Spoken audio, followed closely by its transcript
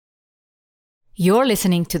You're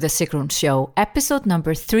listening to The Sigrun Show, episode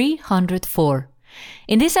number 304.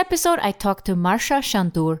 In this episode, I talked to Marsha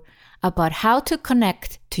Shandur about how to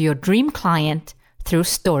connect to your dream client through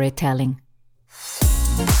storytelling.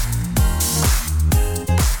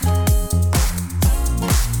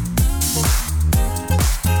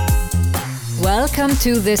 Welcome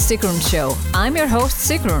to The Sigrun Show. I'm your host,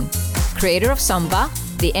 Sigrun, creator of Samba,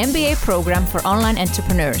 the MBA program for online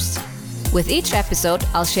entrepreneurs. With each episode,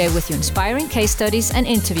 I'll share with you inspiring case studies and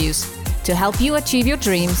interviews to help you achieve your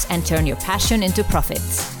dreams and turn your passion into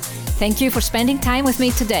profits. Thank you for spending time with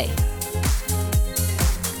me today.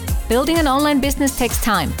 Building an online business takes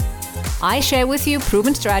time. I share with you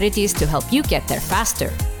proven strategies to help you get there faster.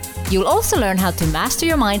 You'll also learn how to master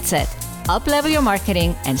your mindset, up-level your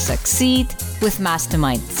marketing, and succeed with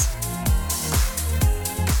masterminds.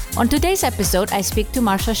 On today's episode, I speak to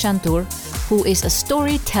Marsha Shandur, who is a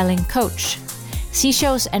storytelling coach. She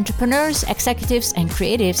shows entrepreneurs, executives, and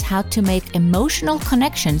creatives how to make emotional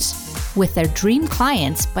connections with their dream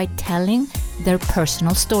clients by telling their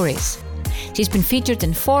personal stories. She's been featured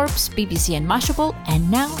in Forbes, BBC, and Mashable,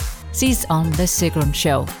 and now she's on The Sigrun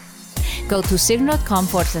Show. Go to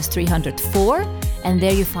sigrun.com/304, and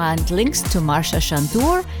there you find links to Marsha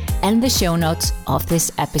Shandur and the show notes of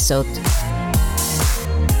this episode.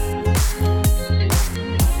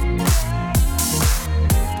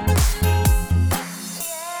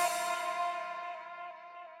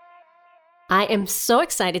 I am so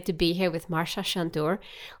excited to be here with Marsha Shandur,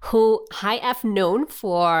 who I have known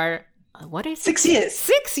for, 6 years.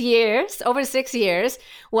 6 years, over 6 years.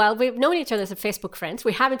 Well, we've known each other as Facebook friends.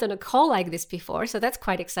 We haven't done a call like this before, so that's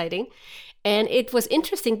quite exciting. And it was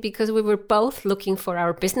interesting because we were both looking for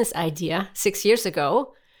our business idea 6 years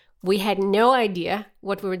ago. We had no idea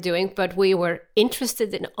what we were doing, but we were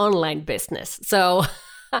interested in online business. So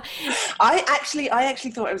I actually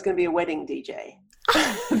thought I was going to be a wedding DJ.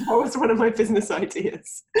 That was one of my business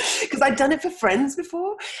ideas, because I'd done it for friends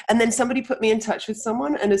before, and then somebody put me in touch with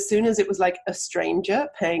someone, and as soon as it was like a stranger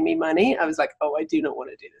paying me money, I was like, oh, I do not want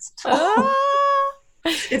to do this at all.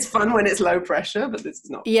 It's fun when it's low pressure, but this is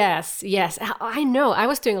not. Yes. I know. I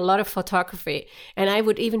was doing a lot of photography, and I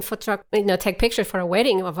would even take pictures for a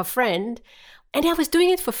wedding of a friend, and I was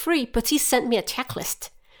doing it for free, but he sent me a checklist,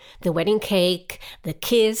 the wedding cake, the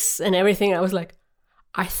kiss, and everything. I was like,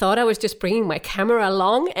 I thought I was just bringing my camera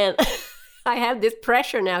along, and I have this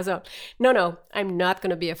pressure now. So no, I'm not going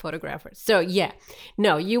to be a photographer. So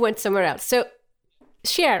you went somewhere else. So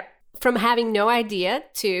share from having no idea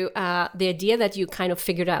to the idea that you kind of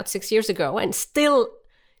figured out 6 years ago and still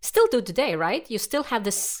do today, right? You still have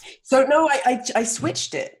this. So no, I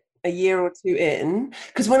switched it a year or two in,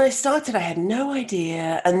 because when I started, I had no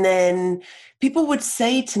idea. And then people would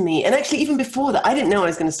say to me, and actually even before that, I didn't know I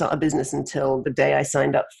was going to start a business until the day I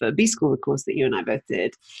signed up for B School, the course that you and I both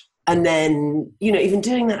did. And then, even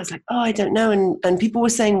doing that, I was like, oh, I don't know. And people were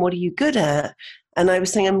saying, what are you good at? And I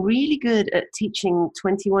was saying, I'm really good at teaching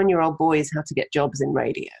 21-year-old boys how to get jobs in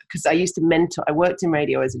radio. Because I used to mentor, I worked in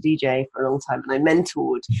radio as a DJ for a long time, and I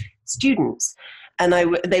mentored students. And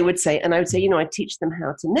they would say, and I would say, I teach them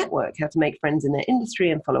how to network, how to make friends in their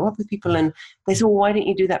industry and follow up with people. And they said, well, why don't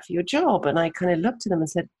you do that for your job? And I kind of looked at them and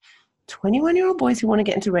said, 21-year-old boys who want to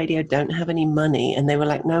get into radio don't have any money. And they were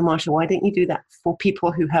like, no, Marsha, why don't you do that for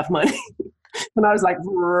people who have money? And I was like,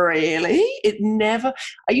 really? I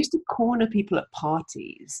used to corner people at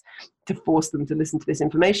parties to force them to listen to this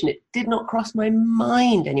information. It did not cross my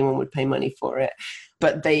mind anyone would pay money for it,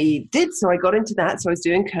 but they did. So I got into that. So I was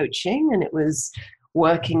doing coaching, and it was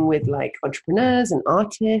working with like entrepreneurs and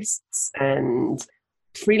artists and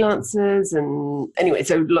freelancers, and anyway,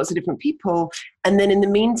 so lots of different people. And then in the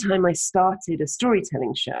meantime, I started a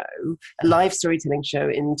storytelling show, a live storytelling show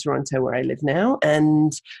in Toronto, where I live now.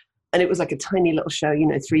 And it was like a tiny little show,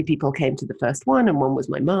 3 people came to the first one, and one was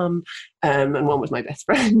my mum, and one was my best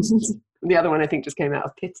friend. The other one, I think, just came out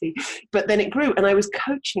of pity. But then it grew, and I was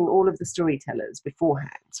coaching all of the storytellers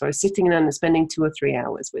beforehand. So I was sitting down and spending 2 or 3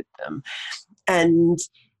 hours with them. And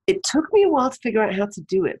it took me a while to figure out how to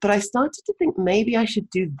do it, but I started to think maybe I should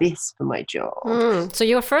do this for my job. So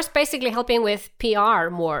you were first basically helping with PR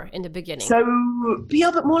more in the beginning. So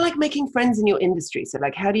PR, but more like making friends in your industry. So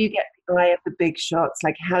like, how do you get the eye of the big shots?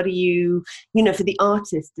 Like, how do you, for the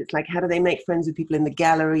artists, it's like, how do they make friends with people in the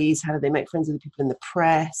galleries? How do they make friends with the people in the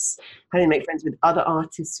press? How do they make friends with other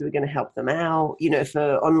artists who are going to help them out?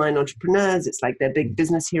 For online entrepreneurs, it's like they're big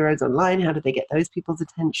business heroes online. How do they get those people's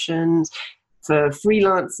attentions? For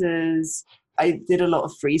freelancers, I did a lot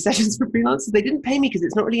of free sessions for freelancers. They didn't pay me because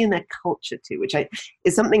it's not really in their culture to, which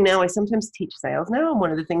is something now I sometimes teach sales now. And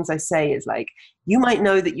one of the things I say is like, you might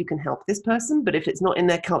know that you can help this person, but if it's not in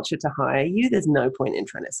their culture to hire you, there's no point in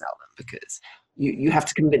trying to sell them, because you have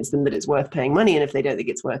to convince them that it's worth paying money. And if they don't think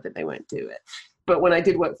it's worth it, they won't do it. But when I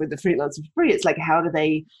did work with the freelancer for free, it's like, how do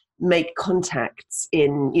they make contacts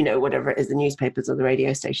in, whatever it is, the newspapers or the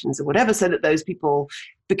radio stations or whatever, so that those people,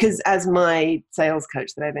 because as my sales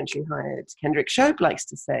coach that I eventually hired, Kendrick Shope, likes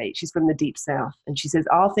to say, she's from the deep south, and she says,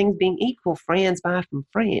 all things being equal, friends buy from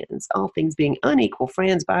friends. All things being unequal,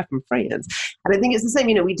 friends buy from friends. And I think it's the same,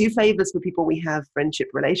 we do favors for people we have friendship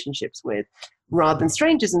relationships with rather than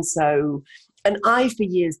strangers. And I, for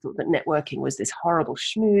years, thought that networking was this horrible,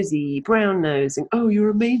 schmoozy, brown-nosing, oh,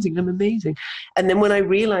 you're amazing, I'm amazing. And then when I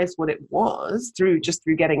realized what it was, through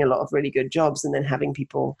getting a lot of really good jobs and then having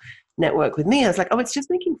people network with me, I was like, oh, it's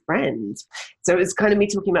just making friends. So it's kind of me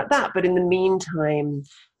talking about that. But in the meantime,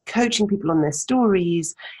 coaching people on their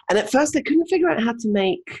stories. And at first, I couldn't figure out how to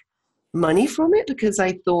make money from it, because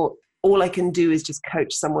I thought, all I can do is just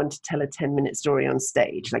coach someone to tell a 10-minute story on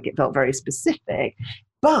stage. Like, it felt very specific.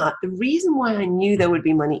 But the reason why I knew there would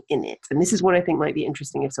be money in it, and this is what I think might be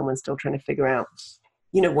interesting if someone's still trying to figure out,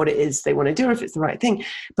 what it is they want to do, or if it's the right thing,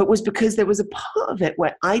 but was because there was a part of it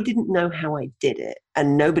where I didn't know how I did it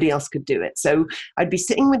and nobody else could do it. So I'd be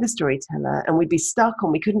sitting with a storyteller and we'd be stuck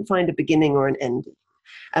on, we couldn't find a beginning or an ending.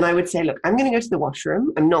 And I would say, look, I'm going to go to the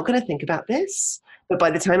washroom. I'm not going to think about this, but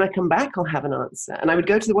by the time I come back, I'll have an answer. And I would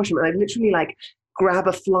go to the washroom and I'd literally grab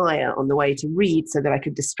a flyer on the way to read so that I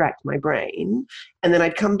could distract my brain. And then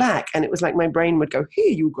I'd come back and it was like my brain would go,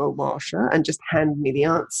 here you go, Marsha, and just hand me the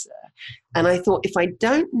answer. And I thought, if I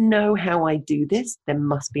don't know how I do this, there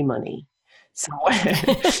must be money somewhere.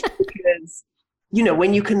 Because,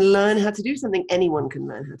 when you can learn how to do something, anyone can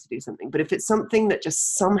learn how to do something. But if it's something that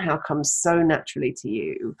just somehow comes so naturally to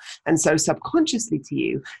you and so subconsciously to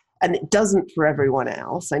you, and it doesn't for everyone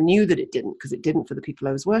else, I knew that it didn't, because it didn't for the people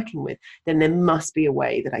I was working with, then there must be a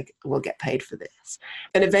way that I will get paid for this.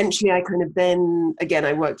 And eventually I kind of then, again,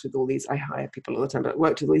 I worked with all these, I hire people all the time, but I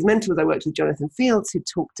worked with all these mentors. I worked with Jonathan Fields, who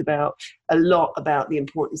talked a lot about the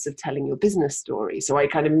importance of telling your business story. So I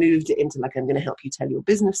kind of moved it into I'm going to help you tell your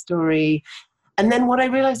business story. And then what I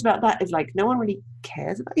realized about that is no one really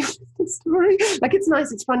cares about your business story. It's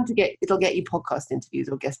nice, it's fun it'll get you podcast interviews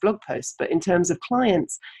or guest blog posts. But in terms of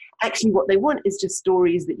clients, actually what they want is just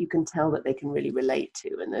stories that you can tell that they can really relate to.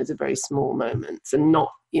 And those are very small moments, and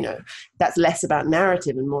not, that's less about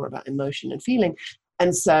narrative and more about emotion and feeling.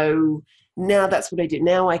 And so now that's what I do.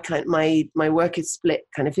 Now my work is split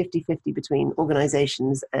kind of 50-50 between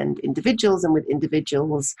organizations and individuals. And with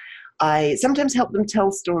individuals, I sometimes help them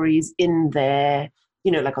tell stories in their,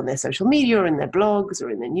 on their social media or in their blogs or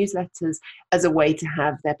in their newsletters, as a way to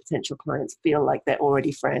have their potential clients feel like they're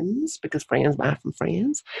already friends, because friends buy from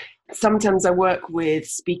friends. Sometimes I work with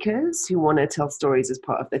speakers who want to tell stories as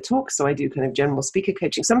part of their talk. So I do kind of general speaker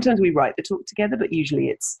coaching. Sometimes we write the talk together, but usually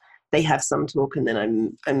it's, they have some talk and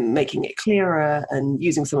then I'm making it clearer and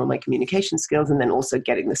using some of my communication skills, and then also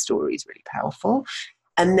getting the stories really powerful.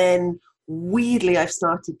 And then weirdly, I've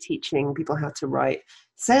started teaching people how to write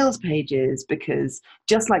sales pages, because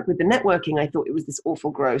just like with the networking, I thought it was this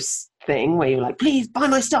awful, gross thing where you're like, please buy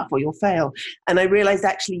my stuff or you'll fail. And I realized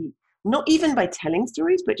actually, not even by telling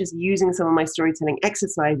stories, but just using some of my storytelling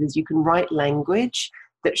exercises, you can write language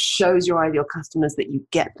that shows your ideal customers that you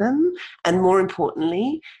get them. And more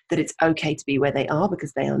importantly, that it's okay to be where they are,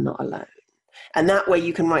 because they are not alone. And that way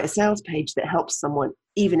you can write a sales page that helps someone,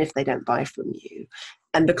 even if they don't buy from you.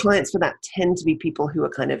 And the clients for that tend to be people who are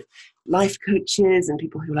kind of life coaches and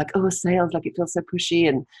people who are like, oh, sales, it feels so pushy.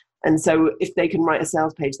 And so if they can write a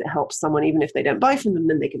sales page that helps someone, even if they don't buy from them,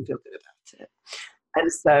 then they can feel good about it. And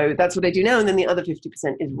so that's what I do now. And then the other 50%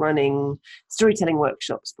 is running storytelling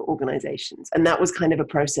workshops for organizations. And that was kind of a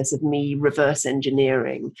process of me reverse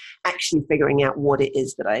engineering, actually figuring out what it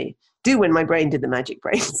is that I do when my brain did the magic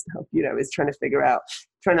brain stuff, is trying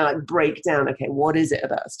to break down, okay, what is it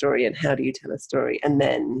about a story and how do you tell a story? And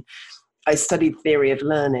then I studied theory of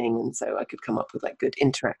learning. And so I could come up with good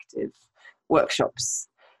interactive workshops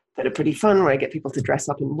that are pretty fun, where I get people to dress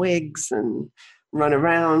up in wigs and run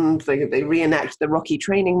around. They reenact the Rocky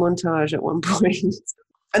training montage at one point.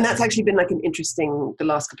 And that's actually been an interesting, the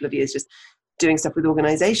last couple of years, just doing stuff with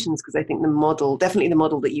organizations, because I think definitely the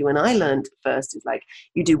model that you and I learned first is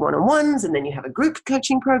you do one-on-ones, and then you have a group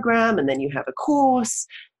coaching program, and then you have a course,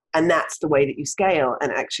 and that's the way that you scale.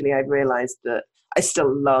 And actually I've realized that I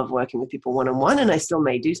still love working with people one-on-one, and I still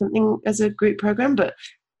may do something as a group program, but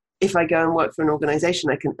if I go and work for an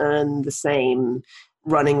organization, I can earn the same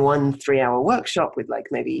running 1 3-hour workshop with like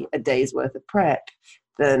maybe a day's worth of prep,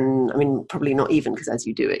 then, I mean, probably not even, because as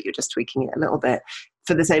you do it, you're just tweaking it a little bit,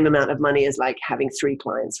 for the same amount of money as like having 3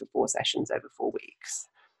 clients for 4 sessions over 4 weeks.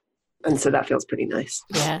 And so that feels pretty nice.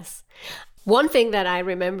 Yes. One thing that I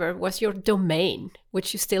remember was your domain,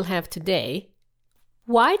 which you still have today.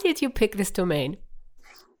 Why did you pick this domain?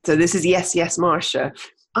 So this is Yes, Yes, Marsha.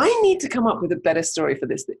 I need to come up with a better story for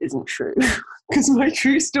this that isn't true. Because my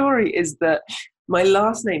true story is that my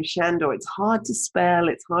last name, Shandur, it's hard to spell,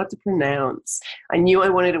 it's hard to pronounce. I knew I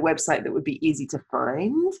wanted a website that would be easy to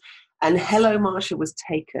find. And Hello Marsha was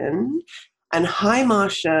taken. And Hi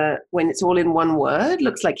Marsha, when it's all in one word,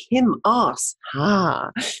 looks like him, arse,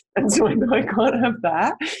 ha. And so I know I can't have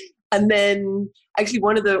that. And then actually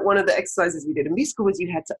one of the exercises we did in B-School was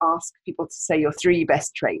you had to ask people to say your 3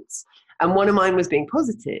 best traits. And one of mine was being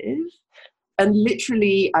positive. And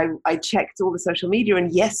literally, I checked all the social media,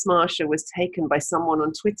 and Yes, Marsha was taken by someone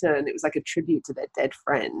on Twitter, and it was like a tribute to their dead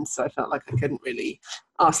friend. So I felt like I couldn't really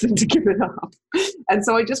ask them to give it up. And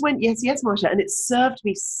so I just went, Yes, Yes, Marsha. And it served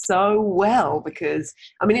me so well because,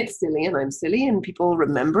 I mean, it's silly, and I'm silly, and people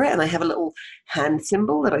remember it. And I have a little hand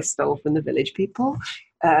symbol that I stole from the village people,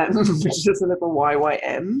 which is just a little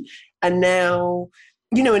YYM. And now,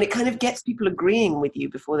 you know, and it kind of gets people agreeing with you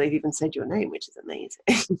before they've even said your name, which is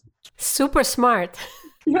amazing. Super smart.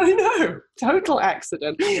 Yeah, I know. Total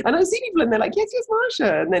accident. And I see people and they're like, Yes, Yes,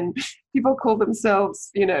 Marsha. And then people call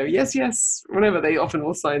themselves, you know, Yes, Yes, whatever. They often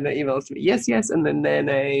will sign their emails to me, Yes, Yes, and then their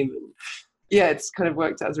name. And yeah, it's kind of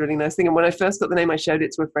worked out as a really nice thing. And when I first got the name, I showed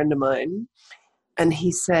it to a friend of mine. And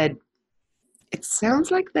he said, it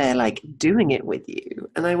sounds like they're like doing it with you.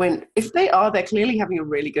 And I went, if they are, they're clearly having a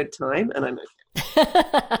really good time. And I'm okay.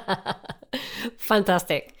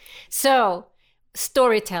 Fantastic. So,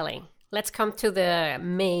 storytelling. Let's come to the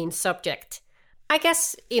main subject. I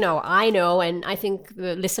guess, I know, and I think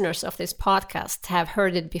the listeners of this podcast have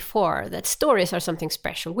heard it before, that stories are something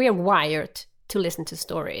special. We are wired to listen to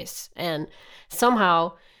stories. And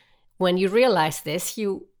somehow, when you realize this,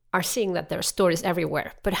 you are seeing that there are stories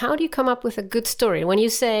everywhere. But how do you come up with a good story? When you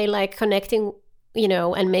say like connecting,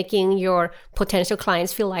 and making your potential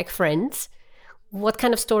clients feel like friends, what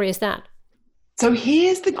kind of story is that? So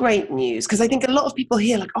here's the great news, because I think a lot of people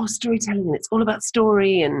hear like, oh, storytelling, and it's all about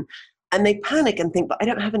story, and they panic and think, but I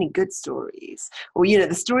don't have any good stories. Or,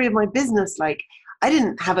 the story of my business, like I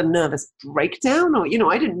didn't have a nervous breakdown, or,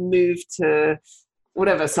 I didn't move to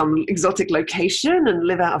whatever, some exotic location and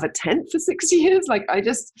live out of a tent for 6 years. Like I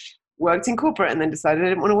just worked in corporate and then decided I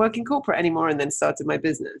didn't want to work in corporate anymore and then started my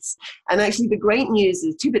business. And actually the great news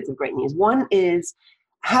is 2 bits of great news. One is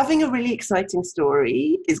having a really exciting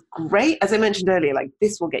story is great. As I mentioned earlier, like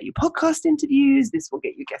this will get you podcast interviews, this will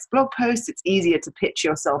get you guest blog posts. It's easier to pitch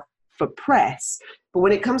yourself for press. But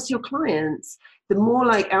when it comes to your clients, the more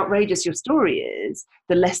like outrageous your story is,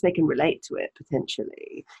 the less they can relate to it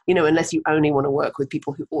potentially, unless you only want to work with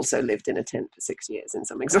people who also lived in a tent for 6 years in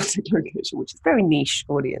some exotic location, which is a very niche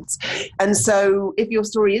audience. And so if your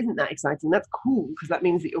story isn't that exciting, that's cool, because that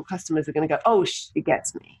means that your customers are going to go, oh, she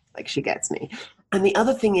gets me. Like she gets me. And the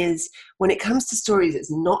other thing is, when it comes to stories,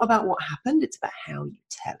 it's not about what happened, it's about how you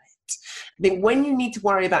tell it. I think when you need to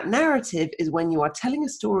worry about narrative is when you are telling a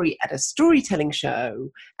story at a storytelling show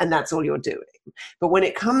and that's all you're doing. But when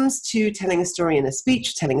it comes to telling a story in a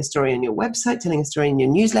speech, telling a story on your website, telling a story in your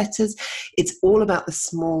newsletters, it's all about the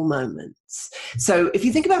small moments. So if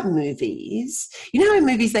you think about movies, how in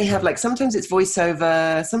movies they have like sometimes it's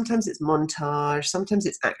voiceover, sometimes it's montage, sometimes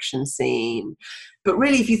it's action scene. But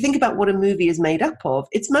really, if you think about what a movie is made up of,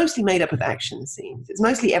 it's mostly made up of action scenes. It's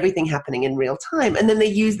mostly everything happening in real time. And then they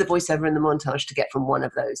use the voiceover and the montage to get from one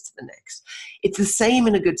of those to the next. It's the same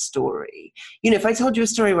in a good story. If I told you a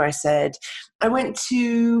story where I said, I went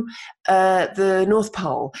to the North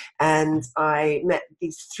Pole and I met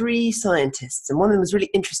these 3 scientists, and one of them was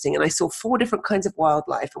really interesting, and I saw 4 different kinds of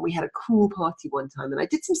wildlife, and we had a cool party one time, and I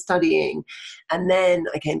did some studying, and then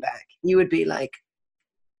I came back. You would be like,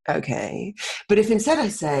 okay. But if instead I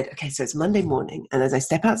said, okay, so it's Monday morning, and as I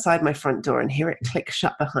step outside my front door and hear it click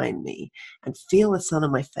shut behind me and feel the sun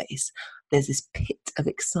on my face, there's this pit of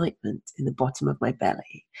excitement in the bottom of my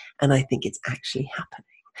belly, and I think it's actually happening.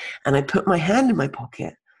 And I put my hand in my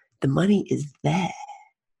pocket, the money is there.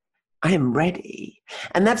 I am ready.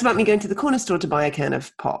 And that's about me going to the corner store to buy a can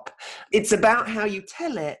of pop. It's about how you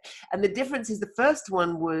tell it. And the difference is the first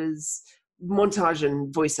one was montage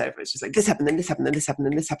and voiceover. It's just like this happened, then this happened, then this happened,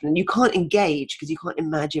 then this happened. And you can't engage because you can't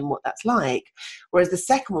imagine what that's like. Whereas the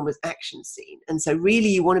second one was action scene. And so really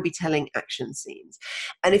you want to be telling action scenes.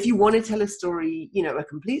 And if you want to tell a story, you know, a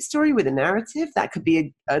complete story with a narrative, that could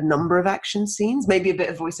be a number of action scenes, maybe a bit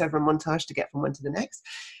of voiceover and montage to get from one to the next.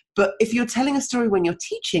 But if you're telling a story when you're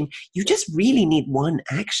teaching, you just really need one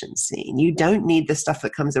action scene. You don't need the stuff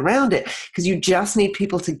that comes around it, because you just need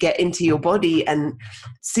people to get into your body and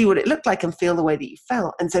see what it looked like and feel the way that you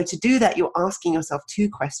felt. And so to do that, you're asking yourself two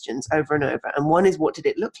questions over and over. And one is, what did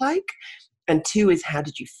it look like? And two is, how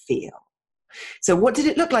did you feel? So what did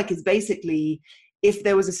it look like is basically, if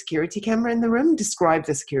there was a security camera in the room, describe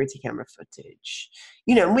the security camera footage.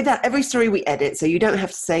 You know, and with that, every story we edit, so you don't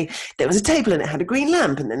have to say there was a table and it had a green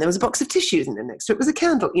lamp and then there was a box of tissues and then next to it was a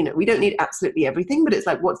candle. You know, we don't need absolutely everything, but it's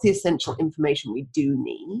like, what's the essential information we do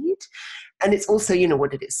need? And it's also, you know,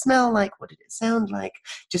 what did it smell like? What did it sound like?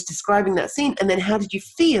 Just describing that scene. And then how did you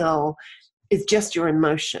feel is just your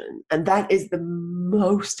emotion. And that is the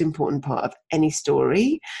most important part of any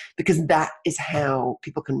story, because that is how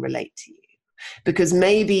people can relate to you. Because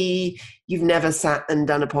maybe you've never sat and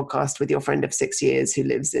done a podcast with your friend of 6 years who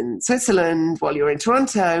lives in Switzerland while you're in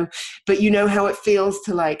Toronto, but you know how it feels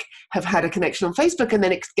to like have had a connection on Facebook and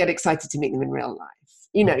then get excited to meet them in real life.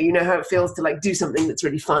 You know how it feels to like do something that's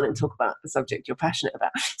really fun and talk about the subject you're passionate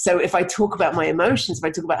about. So if I talk about my emotions, if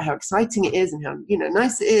I talk about how exciting it is and how, you know,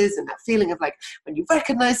 nice it is, and that feeling of like when you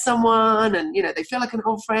recognize someone and, you know, they feel like an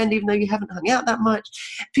old friend, even though you haven't hung out that much,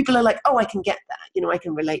 people are like, oh, I can get that. You know, I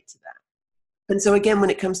can relate to that. And so again, when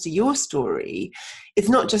it comes to your story, it's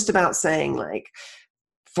not just about saying like,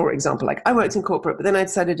 for example, like I worked in corporate, but then I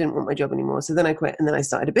decided I didn't want my job anymore. So then I quit and then I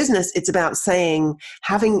started a business. It's about saying,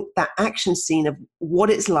 having that action scene of what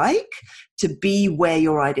it's like to be where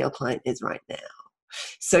your ideal client is right now.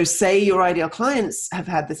 So say your ideal clients have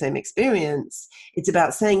had the same experience. It's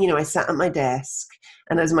about saying, you know, I sat at my desk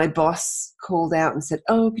and as my boss called out and said,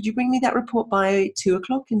 oh, could you bring me that report by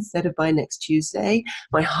 2:00 instead of by next Tuesday?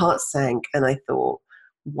 My heart sank and I thought,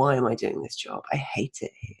 why am I doing this job? I hate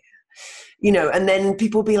it here. You know, and then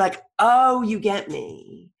people be like, oh, you get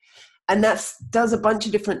me. And that does a bunch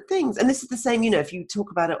of different things. And this is the same, you know, if you talk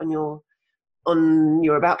about it on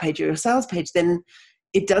your about page or your sales page, then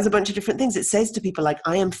it does a bunch of different things. It says to people like,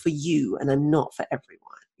 I am for you and I'm not for everyone.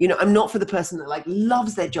 You know, I'm not for the person that like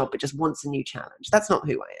loves their job but just wants a new challenge. That's not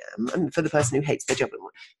who I am. I'm for the person who hates their job.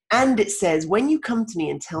 And it says, when you come to me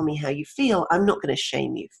and tell me how you feel, I'm not going to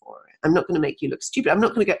shame you for it. I'm not going to make you look stupid. I'm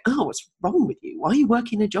not going to go, oh, what's wrong with you? Why are you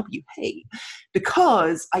working a job you hate?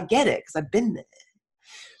 Because I get it, because I've been there.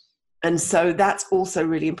 And so that's also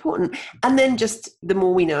really important. And then just the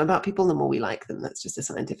more we know about people, the more we like them. That's just a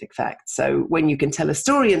scientific fact. So when you can tell a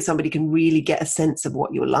story and somebody can really get a sense of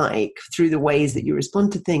what you're like through the ways that you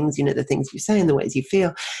respond to things, you know, the things you say and the ways you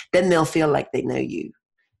feel, then they'll feel like they know you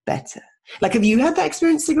better. Like, have you had that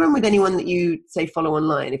experience, Sigrun, with anyone that you say follow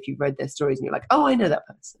online, if you've read their stories and you're like, oh, I know that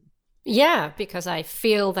person? Yeah, because I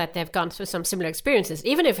feel that they've gone through some similar experiences,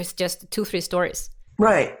 even if it's just 2-3 stories.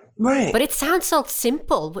 Right. But it sounds so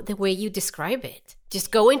simple the way you describe it.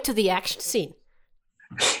 Just go into the action scene.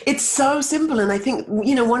 It's so simple. And I think,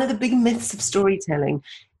 you know, one of the big myths of storytelling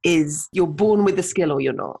is you're born with the skill or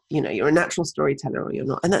you're not. You know, you're a natural storyteller or you're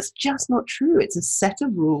not. And that's just not true. It's a set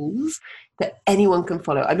of rules that anyone can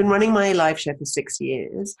follow. I've been running my live show for 6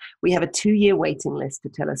 years. We have a 2-year waiting list to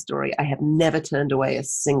tell a story. I have never turned away a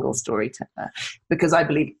single storyteller because I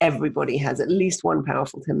believe everybody has at least one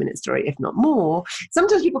powerful 10-minute story, if not more.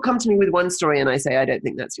 Sometimes people come to me with one story and I say, I don't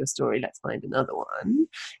think that's your story. Let's find another one.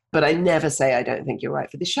 But I never say, I don't think you're right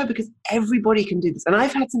for this show, because everybody can do this. And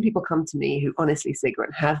I've had some people come to me who, honestly,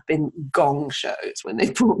 Sigrun, have been gong shows when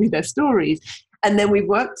they've brought me their stories. And then we've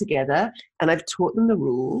worked together and I've taught them the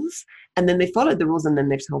rules and then they followed the rules and then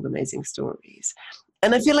they've told amazing stories.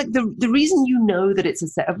 And I feel like the reason you know that it's a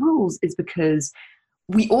set of rules is because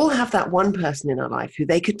we all have that one person in our life who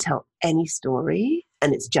they could tell any story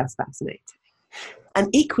and it's just fascinating. And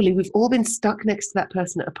equally, we've all been stuck next to that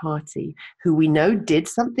person at a party who we know did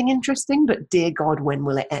something interesting, but dear God, when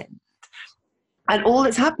will it end? And all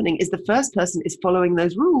that's happening is the first person is following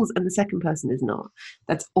those rules and the second person is not.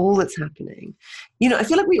 That's all that's happening. You know, I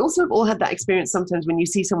feel like we also have all had that experience sometimes when you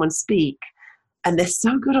see someone speak and they're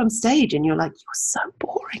so good on stage and you're like, you're so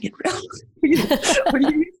boring in real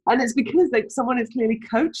life. And it's because someone has clearly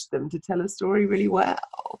coached them to tell a story really well.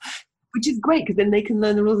 Which is great, because then they can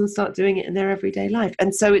learn the rules and start doing it in their everyday life.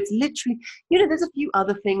 And so it's literally, you know, there's a few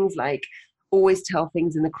other things like always tell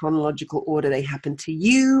things in the chronological order they happen to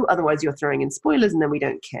you. Otherwise, you're throwing in spoilers and then we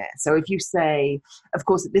don't care. So if you say, of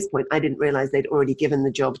course, at this point, I didn't realize they'd already given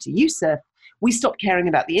the job to Yusuf. we stop caring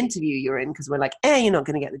about the interview you're in because we're like, you're not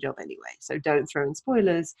going to get the job anyway. So don't throw in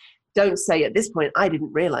spoilers. Don't say at this point, I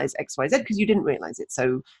didn't realize X, Y, Z, because you didn't realize it.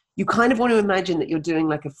 So you kind of want to imagine that you're doing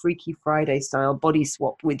like a Freaky Friday style body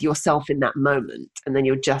swap with yourself in that moment. And then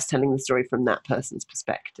you're just telling the story from that person's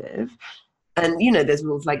perspective. And, there's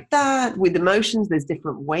rules like that. With emotions, there's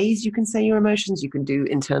different ways you can say your emotions. You can do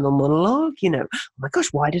internal monologue, oh my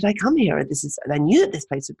gosh, why did I come here? I knew that this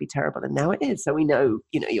place would be terrible, and now it is. So we know,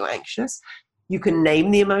 you're anxious. You can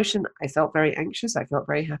name the emotion. I felt very anxious. I felt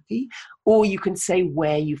very happy. Or you can say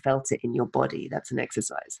where you felt it in your body. That's an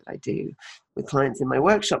exercise that I do with clients in my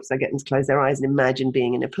workshops. I get them to close their eyes and imagine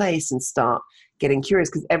being in a place and start getting curious,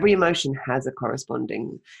 because every emotion has a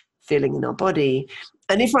corresponding feeling in our body.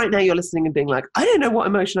 And if right now you're listening and being like, I don't know what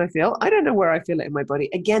emotion I feel, I don't know where I feel it in my body.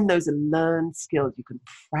 Again, those are learned skills. You can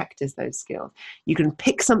practice those skills. You can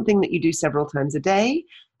pick something that you do several times a day,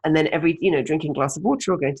 and then drinking a glass of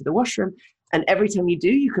water or going to the washroom. And every time you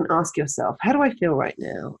do, you can ask yourself, how do I feel right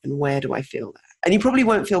now? And where do I feel that? And you probably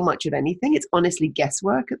won't feel much of anything. It's honestly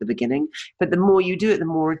guesswork at the beginning. But the more you do it, the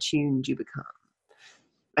more attuned you become.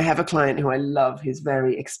 I have a client who I love, who's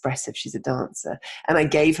very expressive. She's a dancer. And I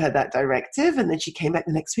gave her that directive. And then she came back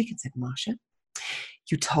the next week and said, Marsha,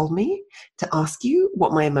 you told me to ask you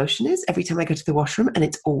what my emotion is every time I go to the washroom. And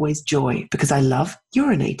it's always joy, because I love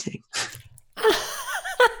urinating.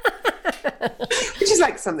 Which is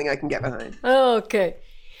like something I can get behind. Okay.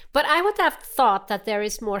 But I would have thought that there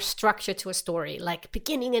is more structure to a story, like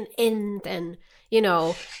beginning and end and,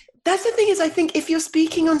 That's the thing is, I think if you're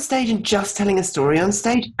speaking on stage and just telling a story on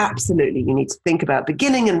stage, absolutely, you need to think about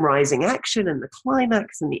beginning and rising action and the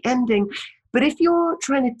climax and the ending. But if you're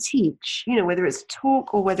trying to teach, whether it's a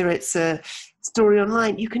talk or whether it's a story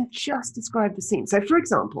online, you can just describe the scene. So, for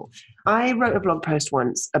example, I wrote a blog post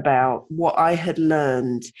once about what I had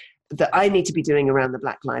learned that I need to be doing around the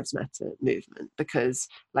Black Lives Matter movement, because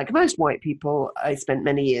like most white people, I spent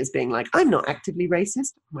many years being like, I'm not actively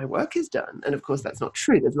racist. My work is done. And of course, that's not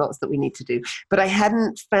true. There's lots that we need to do. But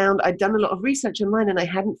I'd done a lot of research online, and I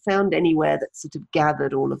hadn't found anywhere that sort of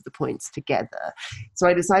gathered all of the points together. So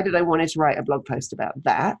I decided I wanted to write a blog post about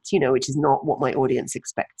that, which is not what my audience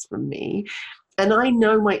expects from me. And I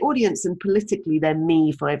know my audience, and politically they're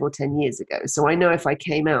me 5 or 10 years ago. So I know if I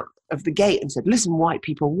came out of the gate and said, listen, white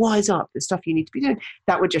people, wise up, there's stuff you need to be doing,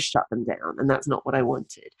 that would just shut them down. And that's not what I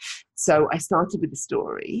wanted. So I started with the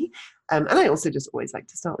story. And I also just always like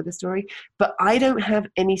to start with a story. But I don't have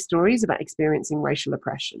any stories about experiencing racial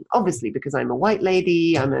oppression, obviously, because I'm a white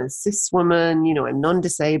lady, I'm a cis woman, I'm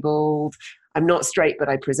non-disabled. I'm not straight, but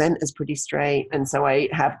I present as pretty straight. And so I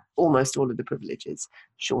have almost all of the privileges,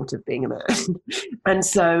 short of being a man. And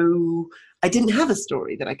so I didn't have a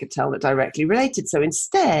story that I could tell that directly related. So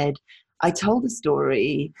instead, I told a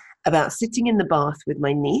story about sitting in the bath with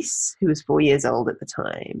my niece, who was 4 years old at the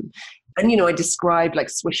time. And, I described like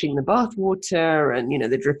swishing the bath water and,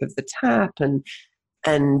 the drip of the tap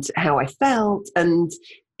and how I felt. And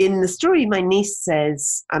in the story, my niece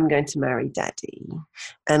says, I'm going to marry daddy.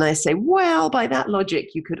 And I say, well, by that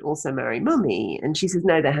logic, you could also marry mummy. And she says,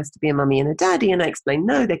 no, there has to be a mummy and a daddy. And I explain,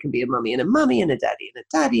 no, there can be a mummy and a mummy and a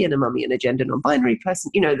daddy and a mummy and a gender non-binary person,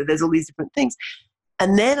 that there's all these different things.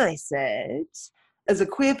 And then I said, as a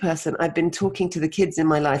queer person, I've been talking to the kids in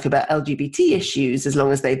my life about LGBT issues as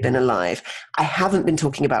long as they've been alive. I haven't been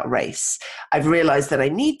talking about race. I've realized that I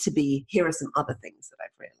need to be, here are some other things that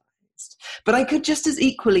I've realized. But I could just as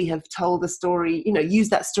equally have told a story, use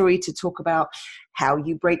that story to talk about how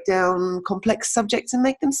you break down complex subjects and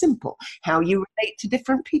make them simple, how you relate to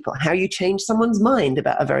different people, how you change someone's mind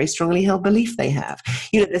about a very strongly held belief they have.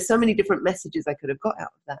 There's so many different messages I could have got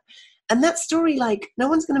out of that. And that story, like, no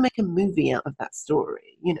one's going to make a movie out of that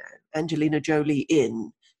story. Angelina Jolie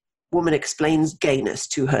in Woman Explains Gayness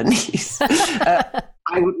to Her Niece.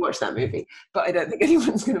 I would watch that movie, but I don't think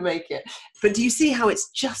anyone's going to make it. But do you see how it's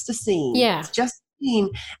just a scene? Yeah. It's just a scene.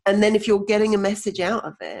 And then if you're getting a message out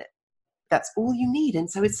of it, that's all you need. And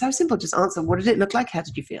so it's so simple. Just answer, what did it look like? How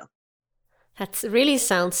did you feel? That really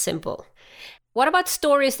sounds simple. What about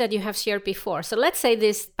stories that you have shared before? So let's say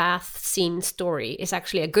this bath scene story is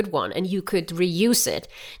actually a good one and you could reuse it.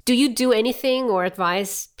 Do you do anything or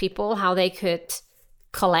advise people how they could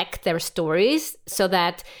collect their stories so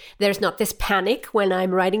that there's not this panic when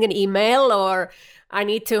I'm writing an email or I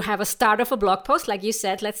need to have a start of a blog post? Like you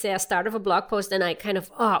said, let's say a start of a blog post and I kind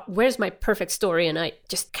of, where's my perfect story? And I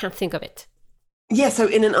just can't think of it. Yeah, so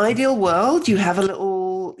in an ideal world, you have a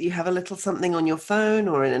little something on your phone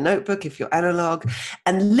or in a notebook if you're analog,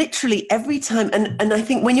 and literally every time, and I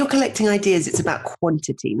think when you're collecting ideas, it's about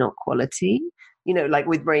quantity, not quality. Like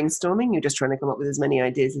with brainstorming, you're just trying to come up with as many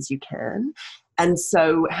ideas as you can. And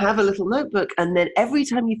so have a little notebook, and then every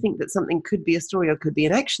time you think that something could be a story or could be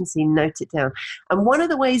an action scene, note it down. And one of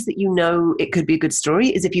the ways that you know it could be a good story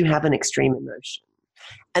is if you have an extreme emotion.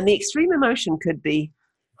 And the extreme emotion could be,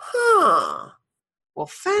 well,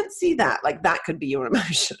 fancy that. Like, that could be your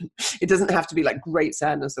emotion. It doesn't have to be like great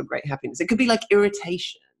sadness or great happiness. It could be like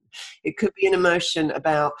irritation. It could be an emotion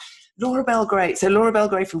about Laura Bell Gray. So Laura Bell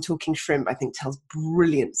Gray from Talking Shrimp, I think, tells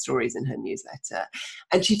brilliant stories in her newsletter.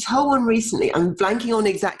 And she told one recently, I'm blanking on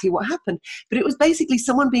exactly what happened, but it was basically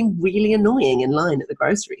someone being really annoying in line at the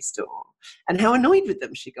grocery store and how annoyed with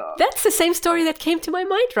them she got. That's the same story that came to my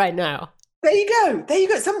mind right now. There you go. There you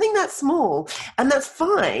go. Something that's small, and that's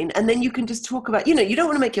fine. And then you can just talk about, you don't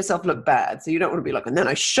want to make yourself look bad. So you don't want to be like, and then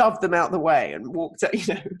I shoved them out the way and walked out,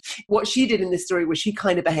 What she did in this story was she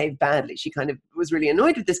kind of behaved badly. She kind of was really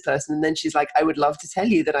annoyed with this person. And then she's like, I would love to tell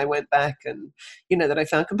you that I went back and, that I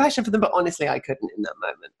found compassion for them. But honestly, I couldn't in that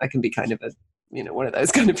moment. I can be kind of one of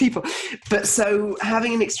those kind of people. But so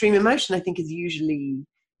having an extreme emotion, I think, is usually,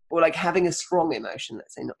 or like having a strong emotion,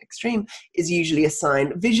 let's say not extreme, is usually a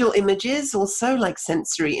sign. Visual images, also like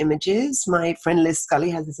sensory images. My friend Liz Scully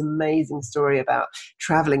has this amazing story about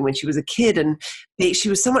traveling when she was a kid, and she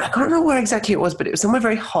was somewhere, I can't remember where exactly it was, but it was somewhere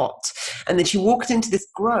very hot. And then she walked into this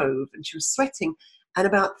grove and she was sweating, and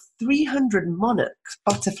about 300 monarch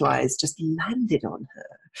butterflies just landed on her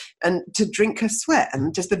and to drink her sweat.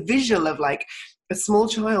 And just the visual of like a small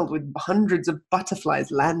child with hundreds of butterflies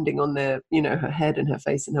landing on their, her head and her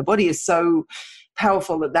face and her body is so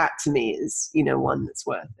powerful that to me is, one that's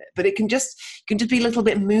worth it. But it can just be a little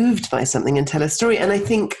bit moved by something and tell a story. And I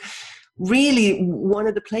think really one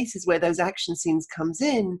of the places where those action scenes comes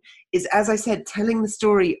in is, as I said, telling the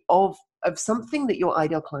story of something that your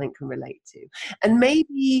ideal client can relate to. And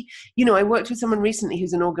maybe, I worked with someone recently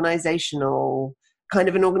who's an organizational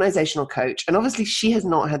coach. And obviously she has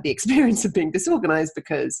not had the experience of being disorganized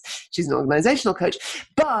because she's an organizational coach.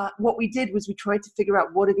 But what we did was we tried to figure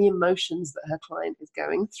out what are the emotions that her client is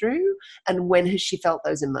going through and when has she felt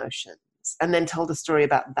those emotions, and then told a story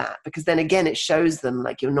about that. Because then again, it shows them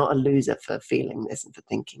like you're not a loser for feeling this and for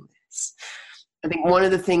thinking this. I think one of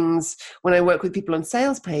the things when I work with people on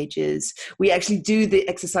sales pages, we actually do the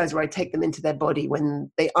exercise where I take them into their body when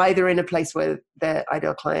they either in a place where their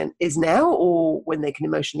ideal client is now or when they can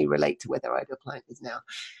emotionally relate to where their ideal client is now.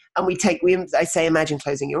 And I say, imagine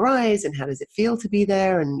closing your eyes and how does it feel to be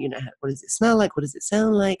there? And, what does it smell like? What does it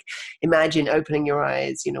sound like? Imagine opening your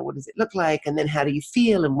eyes, what does it look like? And then how do you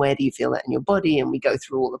feel and where do you feel that in your body? And we go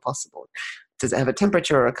through all the possible. Does it have a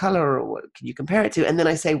temperature or a color, or what can you compare it to? And then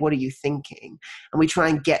I say, what are you thinking? And we try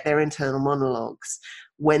and get their internal monologues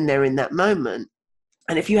when they're in that moment.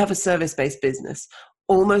 And if you have a service-based business,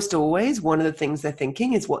 almost always one of the things they're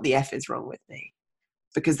thinking is what the F is wrong with me.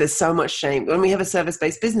 Because there's so much shame. When we have a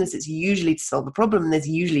service-based business, it's usually to solve a problem, and there's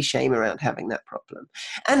usually shame around having that problem.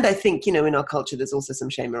 And I think, in our culture, there's also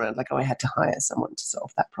some shame around like, I had to hire someone to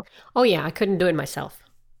solve that problem. Oh yeah, I couldn't do it myself.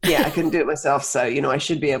 Yeah, I couldn't do it myself. So, I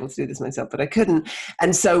should be able to do this myself, but I couldn't.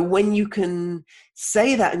 And so when you can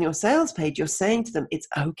say that on your sales page, you're saying to them, it's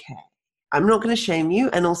okay. I'm not going to shame you.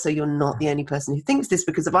 And also you're not the only person who thinks this,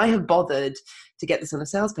 because if I have bothered to get this on a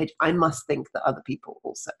sales page, I must think that other people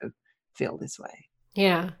also feel this way.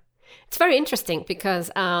 Yeah. It's very interesting because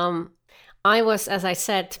I was, as I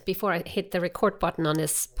said before I hit the record button on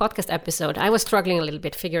this podcast episode, I was struggling a little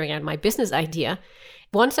bit figuring out my business idea.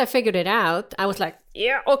 Once I figured it out, I was like,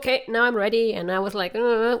 yeah, okay, now I'm ready. And I was like,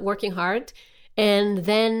 working hard. And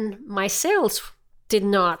then my sales did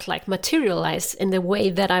not materialize in the way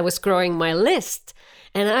that I was growing my list.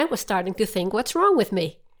 And I was starting to think, what's wrong with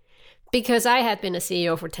me? Because I had been a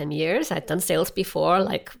CEO for 10 years. I'd done sales before.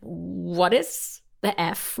 What is the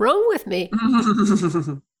F wrong with me?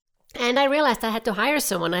 And I realized I had to hire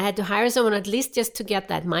someone. I had to hire someone at least just to get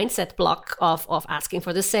that mindset block of asking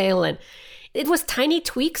for the sale. And it was tiny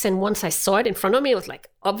tweaks. And once I saw it in front of me, it was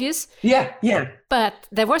obvious. Yeah. But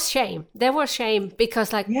there was shame.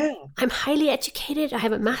 Because I'm highly educated. I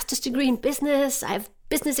have a master's degree in business. I have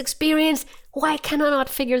business experience. Why can I not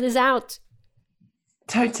figure this out?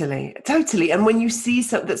 Totally. And when you see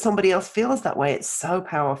that somebody else feels that way, it's so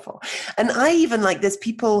powerful. And I even there's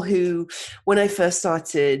people who, when I first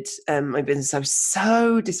started my business, I was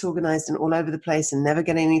so disorganized and all over the place and never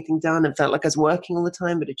getting anything done and felt like I was working all the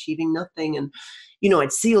time but achieving nothing. And,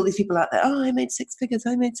 I'd see all these people out there, I made 6 figures,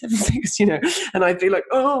 I made 7 figures, and I'd be like,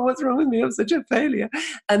 oh, what's wrong with me? I'm such a failure.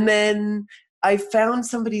 And then I found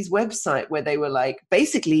somebody's website where they were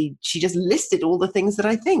basically, she just listed all the things that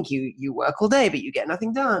I think. You work all day, but you get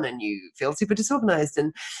nothing done and you feel super disorganized.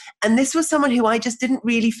 And this was someone who I just didn't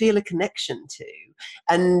really feel a connection to.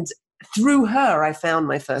 And through her, I found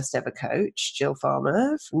my first ever coach, Jill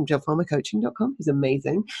Farmer from jillfarmercoaching.com, who's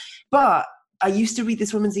amazing. But I used to read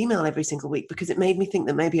this woman's email every single week because it made me think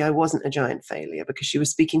that maybe I wasn't a giant failure, because she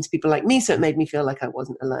was speaking to people like me. So it made me feel like I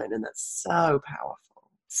wasn't alone. And that's so powerful.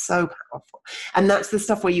 So powerful. And that's the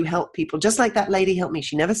stuff where you help people. Just like that lady helped me.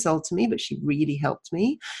 She never sold to me, but she really helped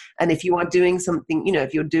me. And if you are doing something,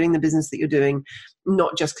 if you're doing the business that you're doing,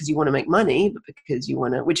 not just because you want to make money, but because you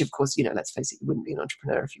want to, which of course, let's face it, you wouldn't be an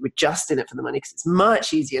entrepreneur if you were just in it for the money, because it's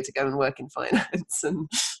much easier to go and work in finance and,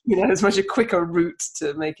 it's much a quicker route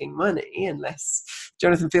to making money. Unless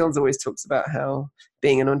Jonathan Fields always talks about how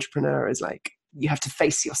being an entrepreneur is like, you have to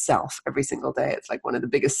face yourself every single day. It's like one of the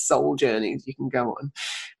biggest soul journeys you can go on.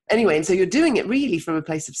 Anyway, and so you're doing it really from a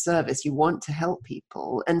place of service. You want to help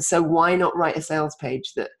people. And so why not write a sales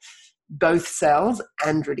page that both sells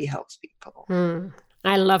and really helps people?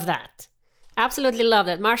 I love that. Absolutely love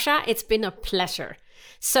that. Marsha, it's been a pleasure.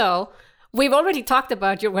 So we've already talked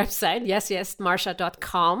about your website. Yes,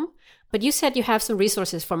 marsha.com. But you said you have some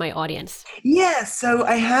resources for my audience. Yeah, so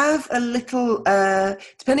I have a little,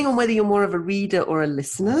 depending on whether you're more of a reader or a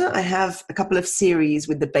listener, I have a couple of series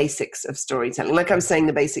with the basics of storytelling. Like I was saying,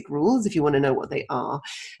 the basic rules, if you want to know what they are.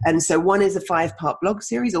 And so one is a 5-part blog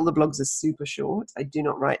series. All the blogs are super short. I do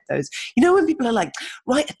not write those. When people are like,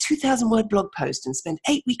 write a 2,000-word blog post and spend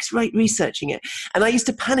 8 weeks researching it. And I used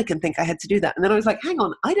to panic and think I had to do that. And then I was like, hang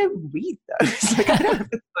on, I don't read those. I don't have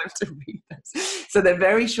the time to read those. So they're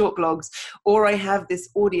very short blogs. Or I have this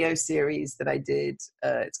audio series that I did.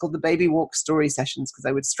 It's called the Baby Walk Story Sessions, because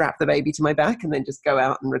I would strap the baby to my back and then just go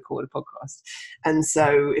out and record a podcast. And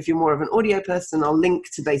so if you're more of an audio person, I'll link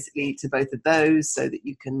to both of those so that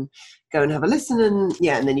you can go and have a listen. And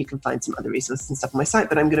then you can find some other resources and stuff on my site.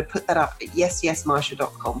 But I'm going to put that up at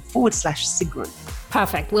yesyesmarsha.com/Sigrun.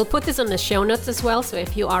 Perfect. We'll put this on the show notes as well. So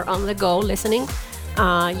if you are on the go listening,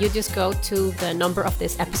 you just go to the number of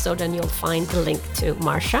this episode and you'll find the link to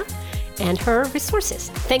Marsha and her resources.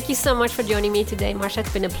 Thank you so much for joining me today, Marsha.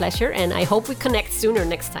 It's been a pleasure, and I hope we connect sooner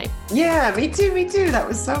next time. Yeah, me too. That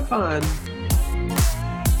was so fun.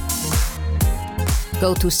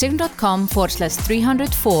 Go to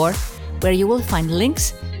sigrun.com/304, where you will find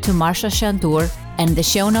links to Marsha Shandur and the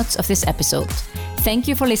show notes of this episode. Thank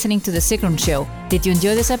you for listening to The Sigrun Show. Did you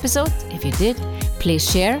enjoy this episode? If you did, please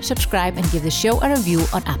share, subscribe, and give the show a review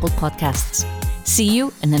on Apple Podcasts. See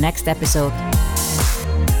you in the next episode.